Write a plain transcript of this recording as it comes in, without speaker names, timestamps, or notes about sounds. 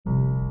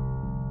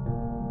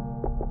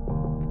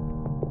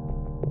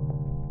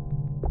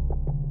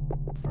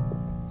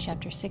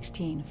Chapter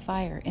 16,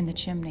 Fire in the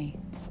Chimney.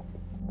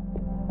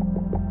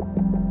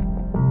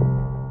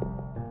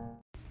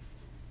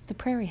 The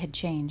prairie had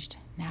changed.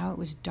 Now it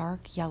was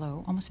dark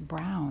yellow, almost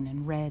brown,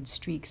 and red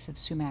streaks of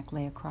sumac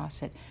lay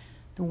across it.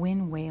 The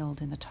wind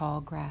wailed in the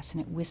tall grass,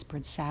 and it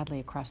whispered sadly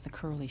across the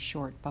curly,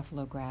 short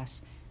buffalo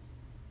grass.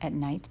 At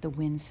night, the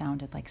wind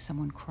sounded like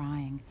someone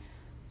crying.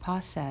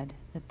 Pa said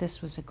that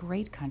this was a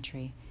great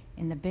country.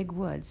 In the big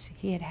woods,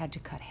 he had had to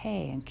cut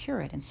hay and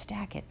cure it and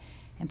stack it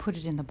and put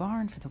it in the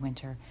barn for the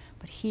winter.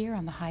 But here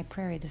on the high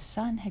prairie, the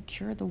sun had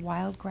cured the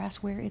wild grass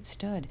where it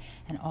stood,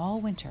 and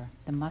all winter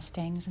the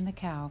mustangs and the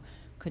cow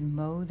could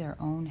mow their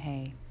own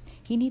hay.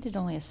 He needed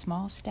only a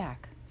small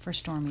stack for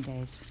stormy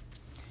days.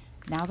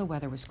 Now the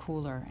weather was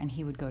cooler, and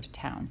he would go to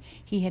town.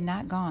 He had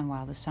not gone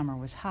while the summer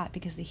was hot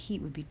because the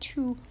heat would be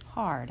too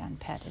hard on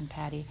Pet and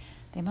Patty.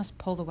 They must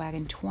pull the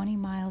wagon 20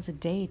 miles a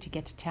day to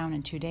get to town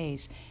in 2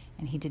 days,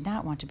 and he did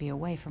not want to be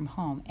away from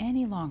home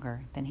any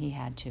longer than he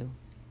had to.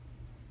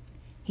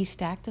 He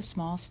stacked a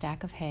small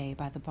stack of hay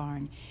by the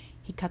barn.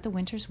 He cut the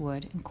winter's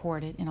wood and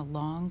cored it in a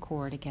long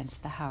cord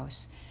against the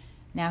house.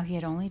 Now he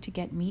had only to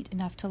get meat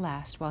enough to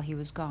last while he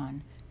was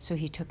gone, so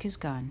he took his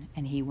gun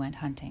and he went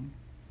hunting.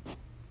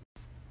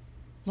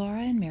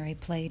 Laura and Mary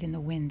played in the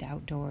wind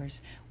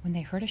outdoors. When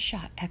they heard a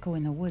shot echo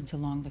in the woods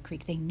along the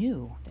creek, they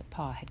knew that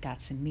Pa had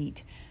got some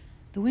meat.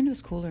 The wind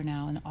was cooler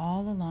now, and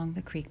all along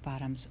the creek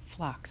bottoms,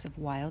 flocks of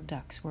wild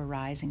ducks were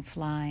rising,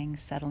 flying,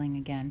 settling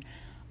again.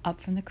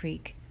 Up from the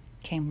creek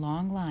came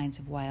long lines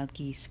of wild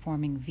geese,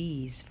 forming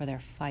V's for their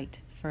flight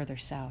further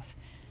south.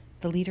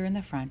 The leader in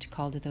the front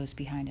called to those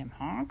behind him.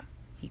 "Honk,"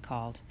 he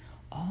called.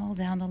 All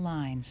down the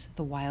lines,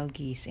 the wild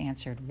geese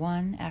answered,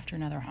 one after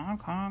another,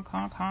 "Honk, honk,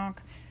 honk,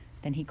 honk."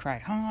 Then he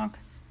cried, "Honk,"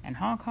 and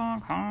 "Honk,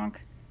 honk, honk."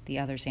 The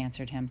others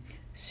answered him.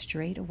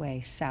 Straight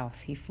away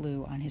south he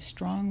flew on his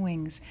strong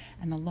wings,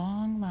 and the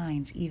long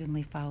lines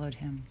evenly followed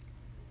him.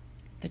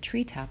 The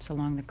treetops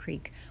along the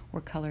creek were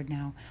colored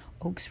now.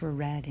 Oaks were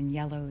red and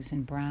yellows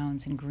and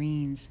browns and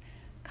greens.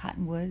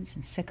 Cottonwoods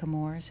and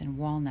sycamores and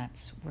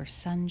walnuts were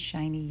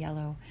sunshiny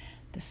yellow.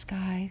 The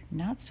sky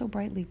not so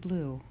brightly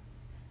blue,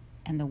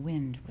 and the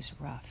wind was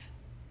rough.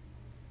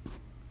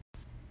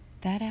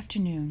 That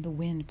afternoon the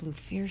wind blew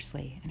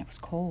fiercely, and it was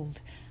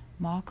cold.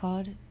 Ma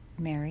called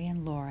Mary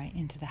and Laura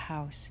into the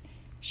house.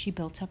 She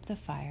built up the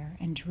fire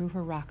and drew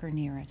her rocker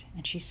near it,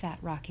 and she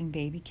sat rocking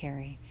baby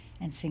Carrie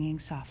and singing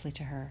softly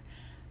to her,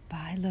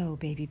 "Bye low,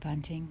 baby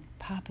bunting,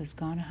 Papa's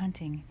gone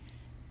a-hunting,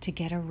 to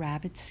get a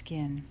rabbit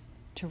skin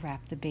to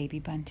wrap the baby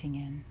bunting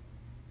in."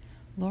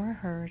 Laura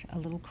heard a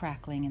little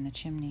crackling in the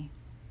chimney.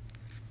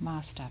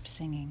 Ma stopped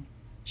singing.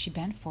 She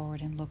bent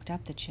forward and looked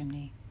up the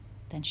chimney.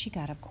 Then she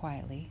got up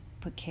quietly,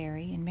 put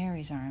Carrie in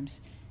Mary's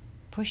arms,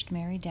 pushed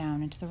Mary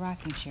down into the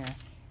rocking chair,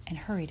 and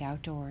hurried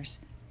outdoors.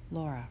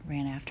 Laura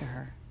ran after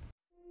her.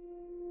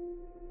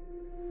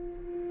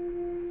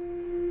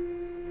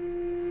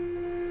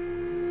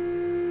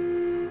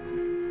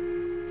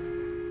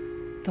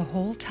 The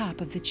whole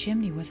top of the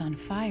chimney was on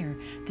fire.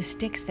 The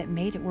sticks that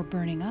made it were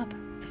burning up.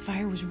 The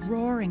fire was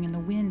roaring in the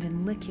wind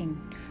and licking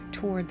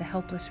toward the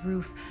helpless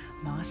roof.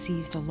 Ma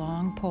seized a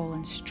long pole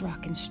and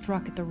struck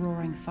at the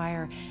roaring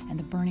fire, and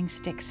the burning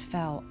sticks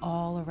fell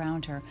all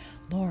around her.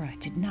 Laura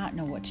did not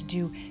know what to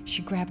do.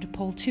 She grabbed a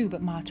pole too,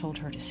 but Ma told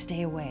her to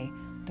stay away.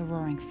 The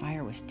roaring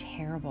fire was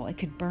terrible. It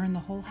could burn the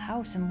whole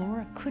house, and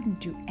Laura couldn't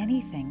do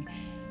anything.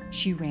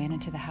 She ran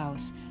into the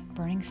house.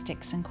 Burning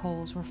sticks and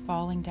coals were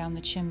falling down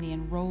the chimney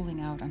and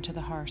rolling out onto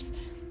the hearth.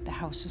 The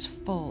house was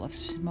full of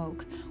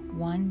smoke.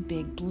 One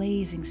big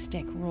blazing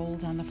stick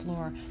rolled on the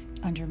floor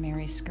under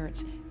Mary's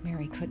skirts.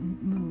 Mary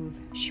couldn't move.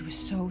 She was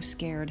so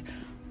scared.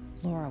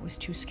 Laura was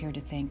too scared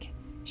to think.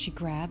 She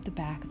grabbed the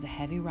back of the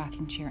heavy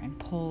rocking chair and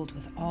pulled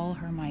with all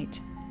her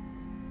might.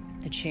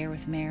 The chair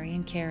with Mary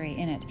and Carrie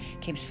in it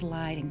came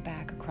sliding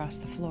back across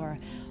the floor.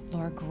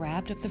 Laura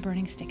grabbed up the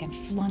burning stick and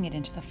flung it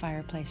into the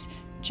fireplace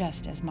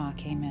just as Ma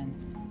came in.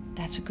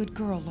 "That's a good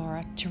girl,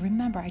 Laura. To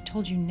remember, I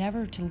told you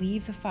never to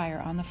leave the fire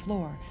on the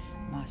floor,"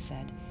 Ma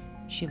said.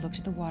 She looked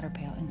at the water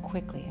pail and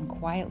quickly and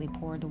quietly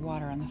poured the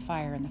water on the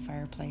fire in the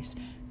fireplace.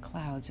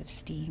 Clouds of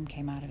steam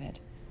came out of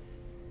it.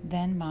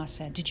 Then Ma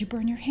said, "Did you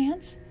burn your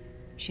hands?"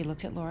 She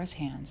looked at Laura's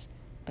hands,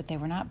 but they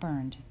were not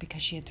burned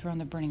because she had thrown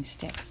the burning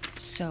stick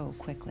so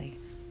quickly.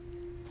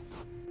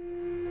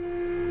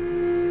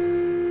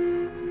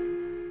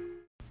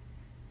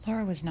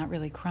 Laura was not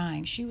really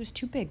crying. She was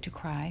too big to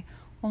cry.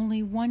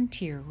 Only one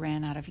tear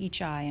ran out of each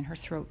eye and her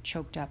throat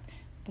choked up,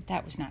 but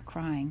that was not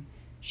crying.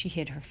 She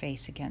hid her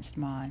face against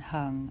Ma and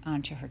hung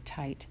onto her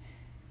tight.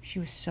 She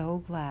was so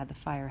glad the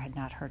fire had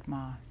not hurt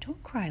Ma.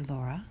 "Don't cry,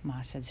 Laura,"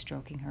 Ma said,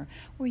 stroking her.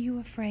 "Were you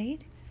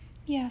afraid?"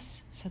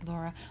 "Yes," said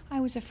Laura.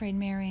 "I was afraid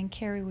Mary and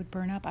Carrie would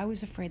burn up. I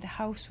was afraid the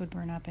house would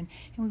burn up and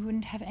we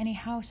wouldn't have any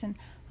house, and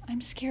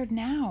I'm scared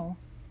now."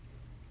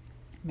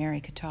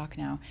 Mary could talk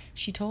now.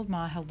 She told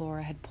Ma how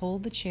Laura had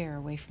pulled the chair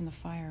away from the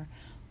fire.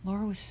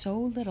 Laura was so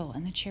little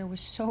and the chair was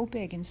so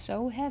big and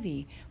so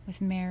heavy with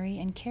Mary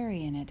and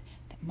Carrie in it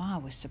that Ma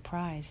was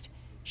surprised.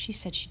 She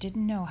said she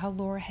didn't know how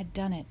Laura had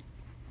done it.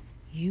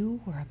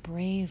 "You were a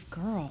brave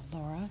girl,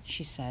 Laura,"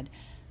 she said,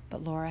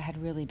 but Laura had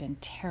really been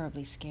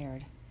terribly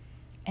scared.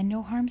 "And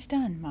no harm's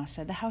done," Ma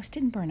said. "The house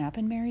didn't burn up,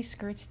 and Mary's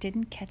skirts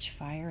didn't catch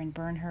fire and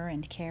burn her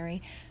and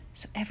Carrie,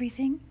 so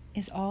everything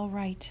is all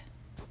right."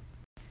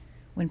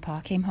 When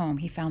Pa came home,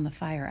 he found the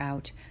fire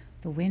out.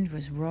 The wind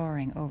was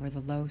roaring over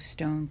the low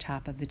stone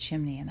top of the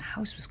chimney, and the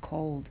house was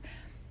cold.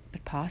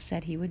 But Pa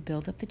said he would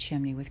build up the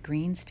chimney with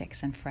green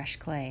sticks and fresh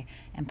clay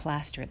and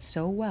plaster it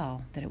so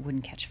well that it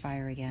wouldn't catch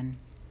fire again.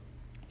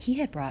 He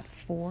had brought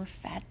 4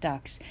 fat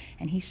ducks,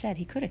 and he said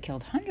he could have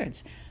killed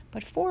hundreds,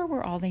 but 4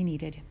 were all they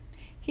needed.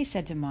 He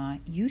said to Ma,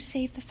 "You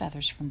save the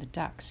feathers from the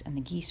ducks and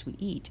the geese we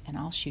eat, and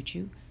I'll shoot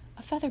you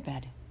a feather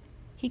bed."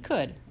 He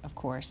could, of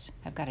course,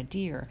 have got a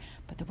deer,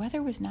 but the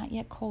weather was not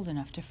yet cold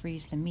enough to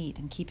freeze the meat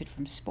and keep it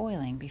from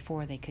spoiling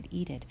before they could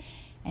eat it,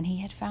 and he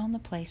had found the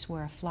place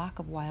where a flock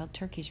of wild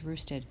turkeys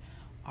roosted.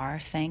 "Our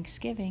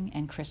Thanksgiving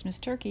and Christmas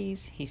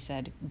turkeys," he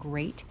said.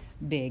 "Great,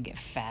 big,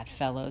 fat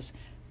fellows.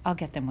 I'll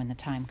get them when the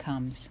time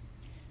comes."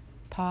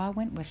 Pa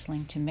went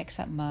whistling to mix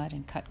up mud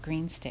and cut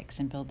green sticks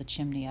and build the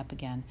chimney up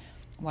again,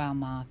 while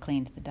Ma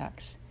cleaned the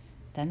ducks.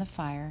 Then the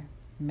fire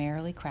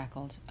merrily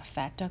crackled, a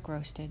fat duck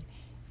roasted,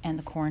 and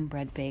the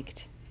cornbread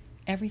baked.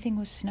 Everything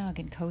was snug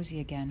and cozy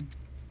again.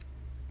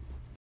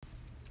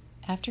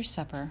 After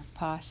supper,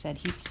 Pa said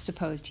he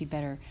supposed he'd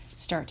better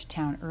start to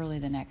town early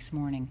the next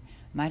morning.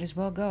 "Might as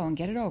well go and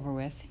get it over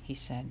with," he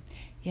said.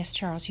 "Yes,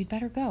 Charles, you'd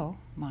better go,"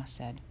 Ma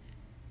said.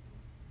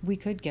 "We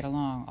could get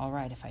along all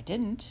right if I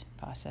didn't,"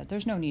 Pa said.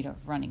 "There's no need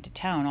of running to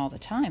town all the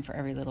time for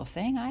every little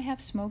thing. I have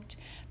smoked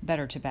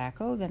better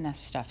tobacco than the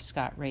stuff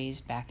Scott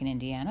raised back in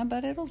Indiana,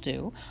 but it'll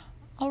do.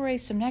 I'll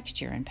raise some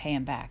next year and pay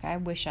him back. I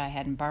wish I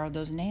hadn't borrowed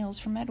those nails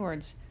from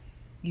Edwards."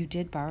 "You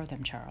did borrow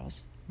them,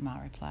 Charles," Ma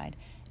replied.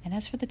 "And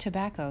as for the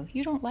tobacco,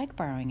 you don't like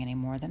borrowing any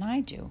more than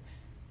I do.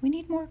 We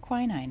need more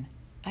quinine.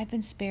 I've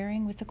been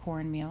sparing with the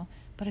cornmeal,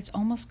 but it's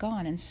almost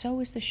gone, and so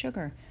is the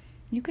sugar.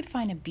 You could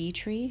find a bee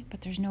tree,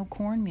 but there's no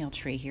cornmeal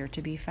tree here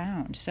to be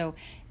found. So,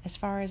 as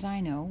far as I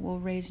know, we'll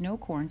raise no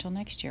corn till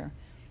next year.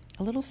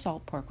 A little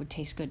salt pork would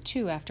taste good,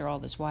 too, after all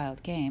this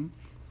wild game.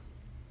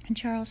 And,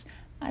 Charles,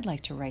 I'd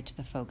like to write to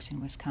the folks in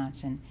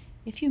Wisconsin.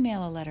 If you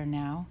mail a letter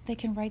now, they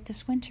can write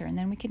this winter, and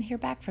then we can hear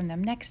back from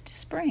them next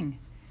spring."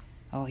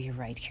 "Oh, you're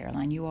right,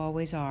 Caroline. You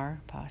always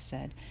are," Pa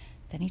said.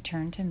 Then he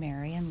turned to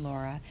Mary and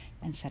Laura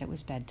and said it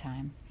was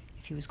bedtime.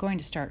 If he was going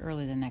to start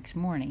early the next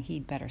morning,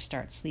 he'd better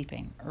start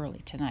sleeping early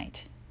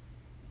tonight.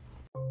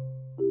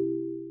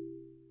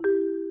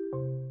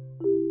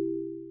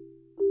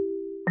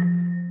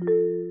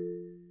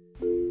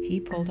 He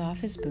pulled off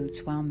his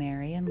boots while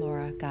Mary and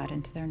Laura got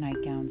into their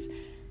nightgowns,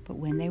 but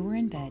when they were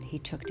in bed, he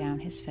took down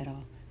his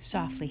fiddle.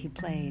 Softly he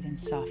played and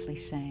softly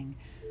sang,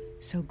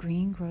 "So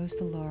green grows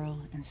the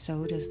laurel, and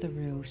so does the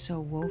rue, so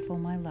woeful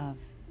my love,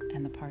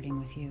 and the parting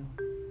with you."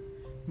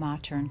 Ma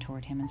turned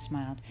toward him and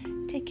smiled.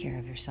 "Take care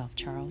of yourself,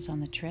 Charles, on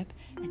the trip,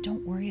 and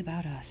don't worry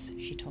about us,"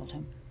 she told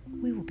him.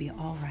 "We will be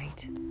all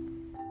right."